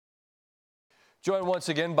Joined once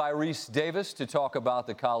again by Rece Davis to talk about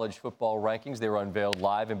the college football rankings. They were unveiled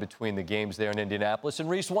live in between the games there in Indianapolis. And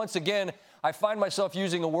Rece, once again, I find myself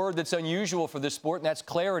using a word that's unusual for this sport, and that's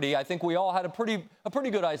clarity. I think we all had a pretty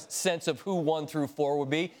good sense of who 1 through 4 would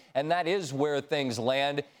be, and that is where things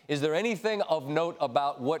land. Is there anything of note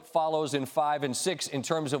about what follows in 5 and 6 in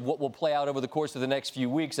terms of what will play out over the course of the next few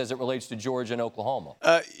weeks as it relates to Georgia and Oklahoma?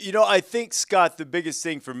 I think, Scott, the biggest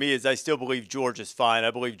thing for me is I still believe Georgia's fine. I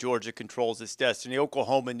believe Georgia controls its destiny.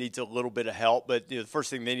 Oklahoma needs a little bit of help, but the first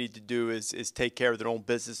thing they need to do is take care of their own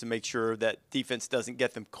business and make sure that defense doesn't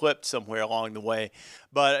get them clipped somewhere along the way.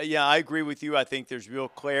 But, yeah, I agree with you. I think there's real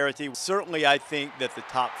clarity. Certainly, I think that the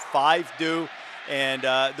top 5 do. And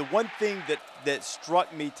the one thing that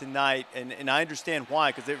struck me tonight, and I understand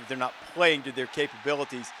why, because they're not playing to their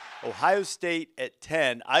capabilities, Ohio State at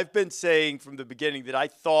 10. I've been saying from the beginning that I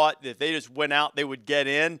thought that if they just went out, they would get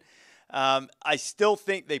in. I still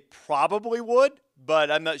think they probably would, but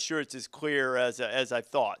I'm not sure it's as clear as I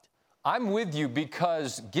thought. I'm with you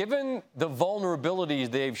because given the vulnerabilities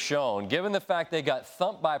they've shown, given the fact they got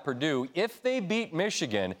thumped by Purdue, if they beat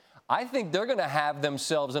Michigan, I think they're going to have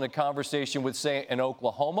themselves in a conversation with, say, an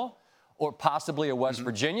Oklahoma or possibly a West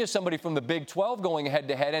Virginia, somebody from the Big 12 going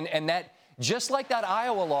head-to-head. And that, just like that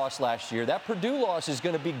Iowa loss last year, that Purdue loss is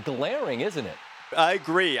going to be glaring, isn't it? I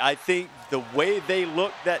agree. I think the way they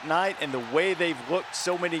looked that night and the way they've looked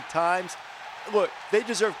so many times, look, they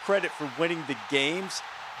deserve credit for winning the games,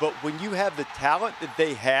 but when you have the talent that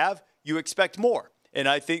they have, you expect more. And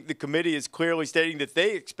I think the committee is clearly stating that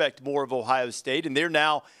they expect more of Ohio State. And they're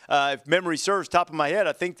now, if memory serves, top of my head,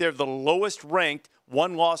 I think they're the lowest ranked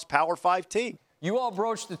one-loss Power 5 team. You all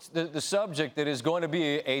broached the subject that is going to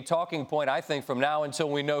be a talking point, I think, from now until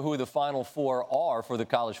we know who the Final Four are for the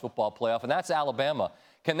college football playoff, and that's Alabama.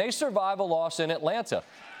 Can they survive a loss in Atlanta?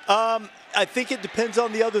 I think it depends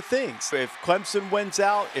on the other things. If Clemson wins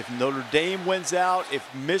out, if Notre Dame wins out, if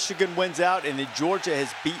Michigan wins out, and then Georgia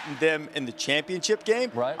has beaten them in the championship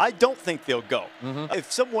game, I don't think they'll go.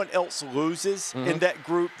 If someone else loses in that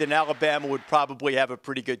group, then Alabama would probably have a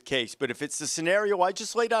pretty good case. But if it's the scenario I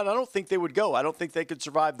just laid out, I don't think they would go. I don't think they could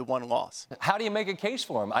survive the one loss. How do you make a case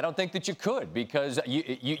for them? I don't think that you could, because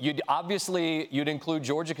you'd obviously include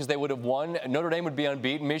Georgia because they would have won. Notre Dame would be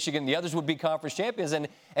unbeaten. Michigan, the others would be conference champions. And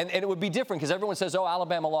it would be different because everyone says, oh,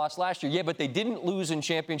 Alabama lost last year. Yeah, but they didn't lose in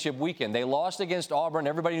championship weekend. They lost against Auburn.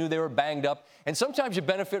 Everybody knew they were banged up. And sometimes you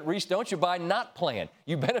benefit, Rece, don't you, by not playing.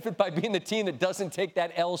 You benefit by being the team that doesn't take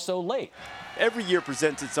that L so late. Every year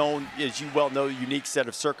presents its own, as you well know, unique set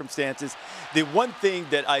of circumstances. The one thing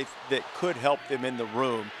that could help them in the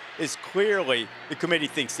room is clearly the committee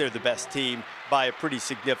thinks they're the best team by a pretty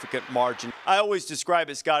significant margin. I always describe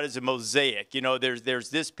it, Scott, as a mosaic. You know, there's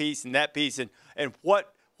this piece and that piece, and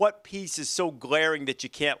what piece is so glaring that you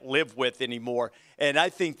can't live with anymore? And I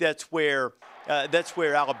think that's where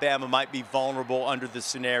Alabama might be vulnerable under the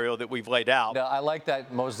scenario that we've laid out. Now, I like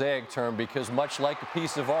that mosaic term because much like a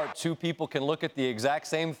piece of art, two people can look at the exact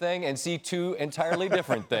same thing and see two entirely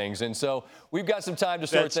different things. And so we've got some time to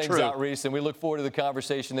sort things out, Rece, and we look forward to the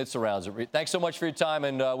conversation that surrounds it. Thanks so much for your time,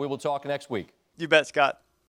 and we will talk next week. You bet, Scott.